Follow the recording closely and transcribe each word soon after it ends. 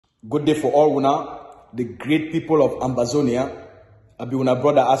Good day for all una, the great people of Ambazonia. I be una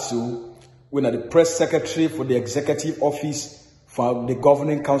brother Asu, we are the press secretary for the executive office for the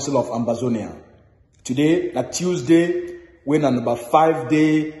governing council of Ambazonia. Today, na Tuesday, we're on about 5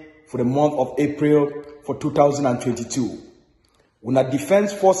 days for the month of April for 2022. Una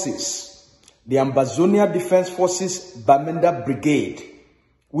defense forces, the Ambazonia Defense Forces Bamenda Brigade,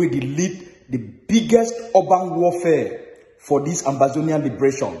 will lead the biggest urban warfare for this Ambazonian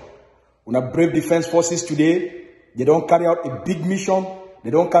liberation. Una brave defense forces today, they don't carry out a big mission, they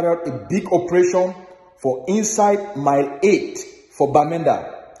don't carry out a big operation for inside mile 8 for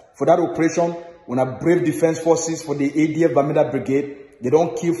Bamenda. For that operation, una brave defense forces for the ADF Bamenda Brigade, they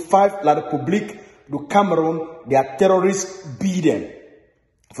don't kill 5 La Republique do Cameroun, they are terrorists beaten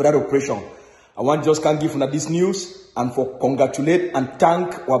for that operation. I want just can give una this news and for congratulate and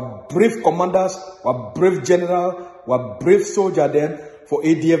thank our brave commanders, our brave general, our brave soldier then for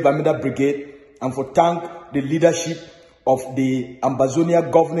ADF Bamenda Brigade, and for thank the leadership of the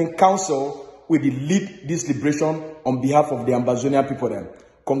Ambazonia Governing Council with the lead this liberation on behalf of the Ambazonian people then.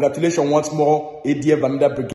 Congratulations once more, ADF Bamenda Brigade.